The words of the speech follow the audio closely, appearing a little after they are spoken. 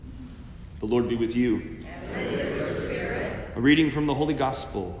The Lord be with you. And with your spirit. A reading from the Holy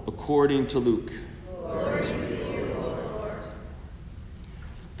Gospel according to Luke. Glory to you, O Lord.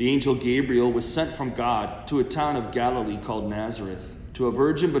 The angel Gabriel was sent from God to a town of Galilee called Nazareth, to a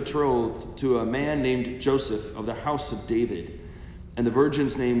virgin betrothed to a man named Joseph of the house of David, and the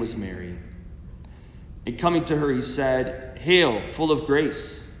virgin's name was Mary. And coming to her, he said, "Hail, full of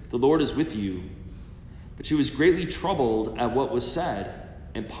grace, the Lord is with you." But she was greatly troubled at what was said,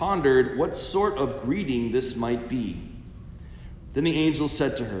 and pondered what sort of greeting this might be. Then the angel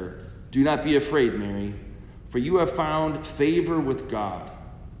said to her, "Do not be afraid, Mary, for you have found favor with God.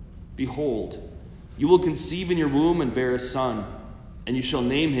 Behold, you will conceive in your womb and bear a son, and you shall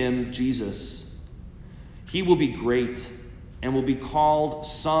name him Jesus. He will be great and will be called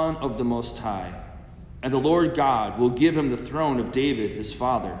Son of the Most High, and the Lord God will give him the throne of David his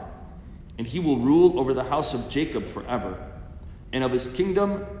father, and he will rule over the house of Jacob forever, and of his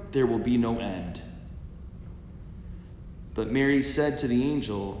kingdom there will be no end." But Mary said to the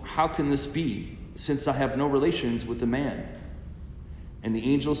angel, "How can this be, since I have no relations with a man?" And the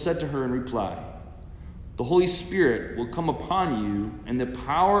angel said to her in reply, "The Holy Spirit will come upon you, and the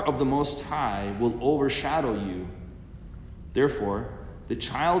power of the Most High will overshadow you. Therefore, the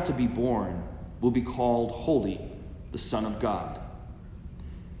child to be born will be called Holy, the Son of God.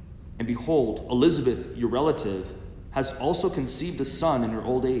 And behold, Elizabeth, your relative, has also conceived a son in her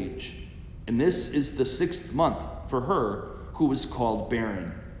old age, and this is the 6th month for her who is called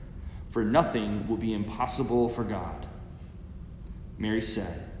barren, for nothing will be impossible for God." Mary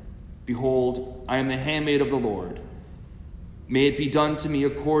said, "Behold, I am the handmaid of the Lord. May it be done to me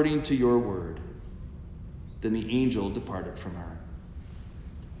according to your word." Then the angel departed from her.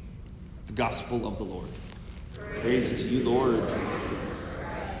 The Gospel of the Lord. Praise to you, Lord.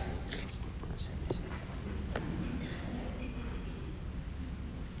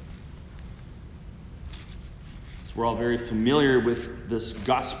 So we're all very familiar with this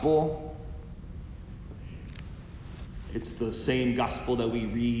gospel. It's the same gospel that we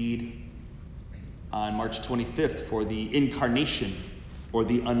read on March 25th for the Incarnation or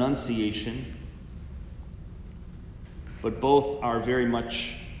the Annunciation. But both are very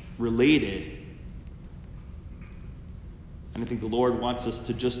much related. And I think the Lord wants us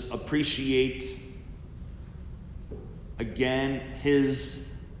to just appreciate again his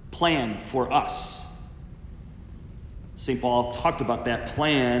plan for us. St. Paul talked about that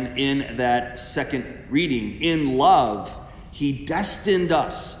plan in that second reading. In love, he destined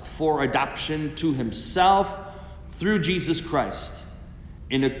us for adoption to himself through Jesus Christ,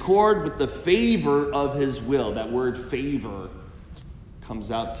 in accord with the favor of his will. That word favor comes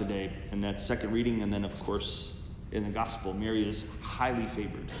out today in that second reading, and then, of course, in the gospel, Mary is highly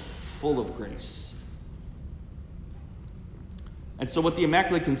favored, full of grace. And so what the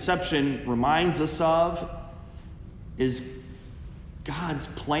Immaculate Conception reminds us of is God's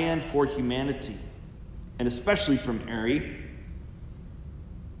plan for humanity, and especially for Mary,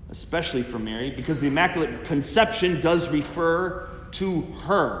 because the Immaculate Conception does refer to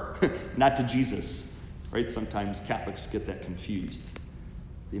her, not to Jesus, right? Sometimes Catholics get that confused.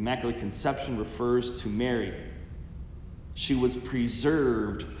 The Immaculate Conception refers to Mary. She was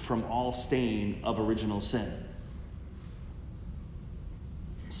preserved from all stain of original sin.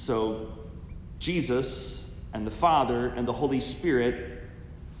 So Jesus and the Father and the Holy Spirit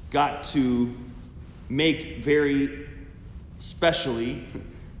got to make very specially,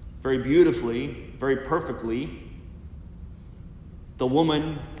 very beautifully, very perfectly the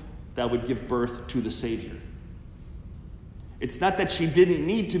woman that would give birth to the Savior. It's not that she didn't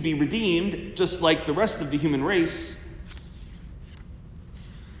need to be redeemed, just like the rest of the human race,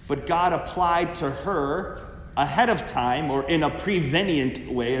 but God applied to her ahead of time, or in a prevenient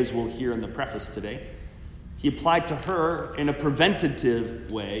way, as we'll hear in the preface today. He applied to her in a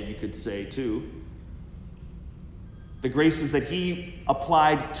preventative way, you could say, too, the graces that he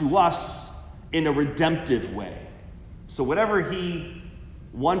applied to us in a redemptive way. So whatever he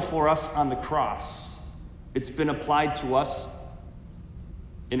won for us on the cross, it's been applied to us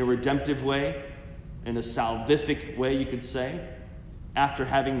in a redemptive way, in a salvific way, you could say, after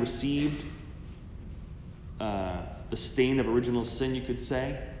having received the stain of original sin, you could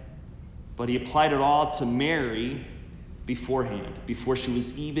say. But he applied it all to Mary beforehand, before she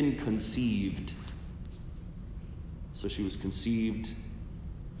was even conceived. So she was conceived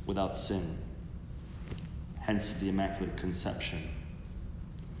without sin. Hence the Immaculate Conception.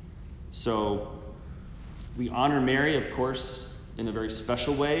 So we honor Mary, of course, in a very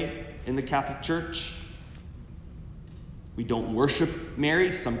special way in the Catholic Church. We don't worship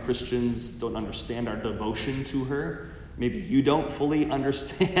Mary. Some Christians don't understand our devotion to her. Maybe you don't fully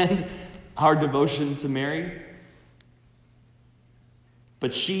understand our devotion to Mary.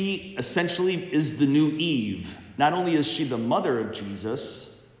 But she essentially is the new Eve. Not only is she the mother of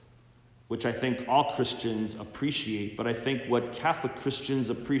Jesus, which I think all Christians appreciate, but I think what Catholic Christians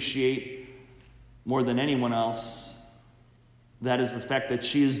appreciate more than anyone else, that is the fact that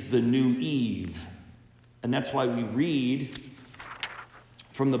she is the new Eve. And that's why we read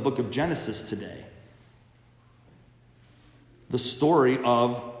from the book of Genesis today, the story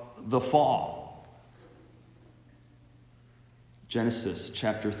of the fall. Genesis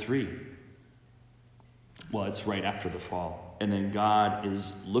chapter 3. Well, it's right after the fall. And then God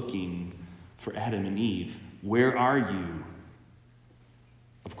is looking for Adam and Eve. Where are you?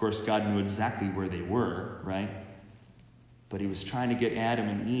 Of course, God knew exactly where they were, right? But he was trying to get Adam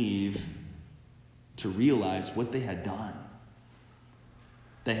and Eve to realize what they had done.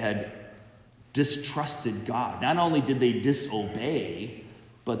 They had distrusted God. Not only did they disobey,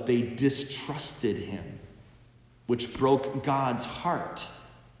 but they distrusted him, which broke God's heart.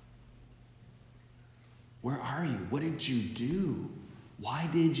 Where are you? What did you do? Why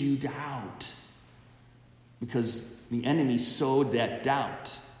did you doubt? Because the enemy sowed that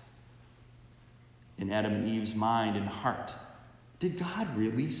doubt in Adam and Eve's mind and heart. Did God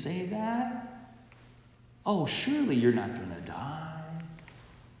really say that? Oh, surely you're not going to die.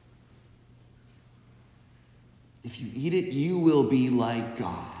 If you eat it, you will be like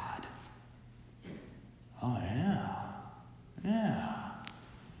God. Oh, yeah.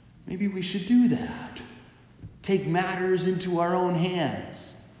 Maybe we should do that. Take matters into our own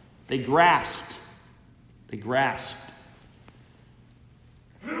hands. They grasped.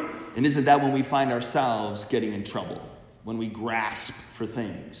 And isn't that when we find ourselves getting in trouble? When we grasp for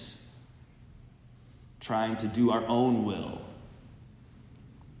things, trying to do our own will,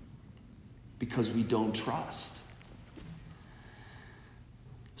 because we don't trust.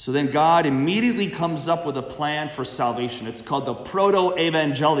 So then God immediately comes up with a plan for salvation. It's called the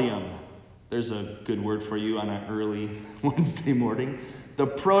Proto-Evangelium. There's a good word for you on an early Wednesday morning. The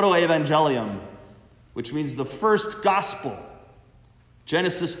Proto-Evangelium, which means the first gospel.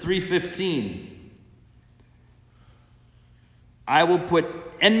 Genesis 3:15. I will put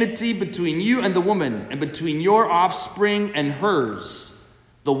enmity between you and the woman, and between your offspring and hers.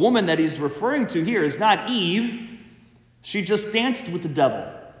 The woman that he's referring to here is not Eve. She just danced with the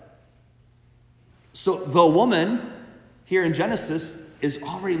devil. So the woman here in Genesis is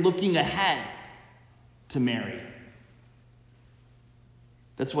already looking ahead to Mary.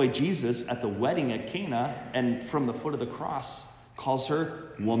 That's why Jesus at the wedding at Cana and from the foot of the cross calls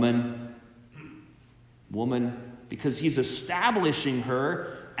her woman. Woman, because he's establishing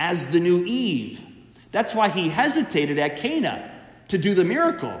her as the new Eve. That's why he hesitated at Cana to do the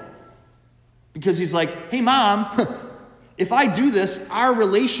miracle. Because he's like, hey, Mom, if I do this, our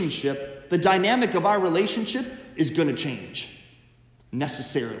relationship, the dynamic of our relationship is going to change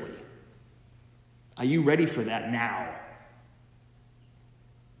necessarily. Are you ready for that now?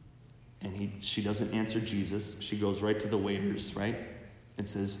 And she doesn't answer Jesus. She goes right to the waiters, right? And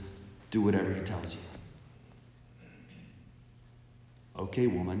says, do whatever he tells you. Okay,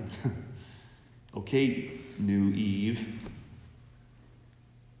 woman. Okay, new Eve.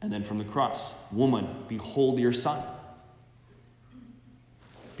 And then from the cross, woman, behold your son.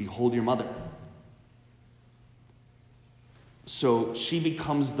 Behold your mother. So she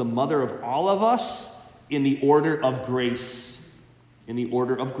becomes the mother of all of us in the order of grace. In the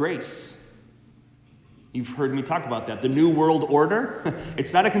order of grace. You've heard me talk about that. The New World Order.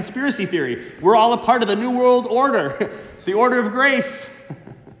 It's not a conspiracy theory. We're all a part of the New World Order. The order of grace.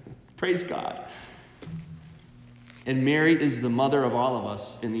 Praise God. And Mary is the mother of all of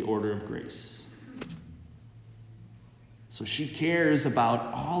us in the order of grace. So she cares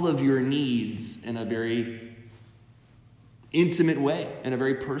about all of your needs in a very intimate way, in a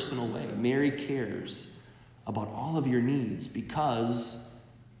very personal way. Mary cares about all of your needs because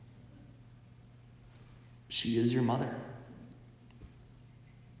she is your mother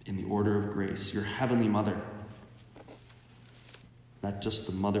in the order of grace, your heavenly mother, not just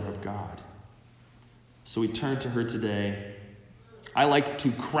the mother of God. So we turn to her today. I like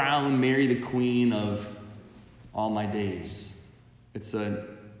to crown Mary the Queen of all my days. It's a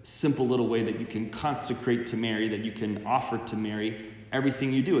simple little way that you can consecrate to Mary, that you can offer to Mary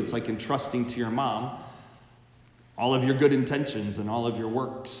everything you do. It's like entrusting to your mom all of your good intentions and all of your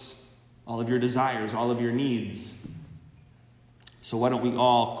works, all of your desires, all of your needs. So why don't we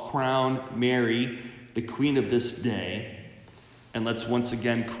all crown Mary the queen of this day, and let's once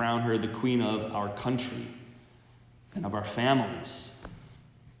again crown her the queen of our country and of our families,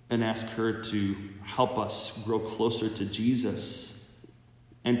 and ask her to help us grow closer to Jesus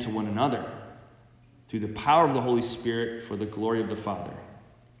and to one another through the power of the Holy Spirit for the glory of the Father.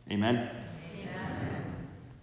 Amen.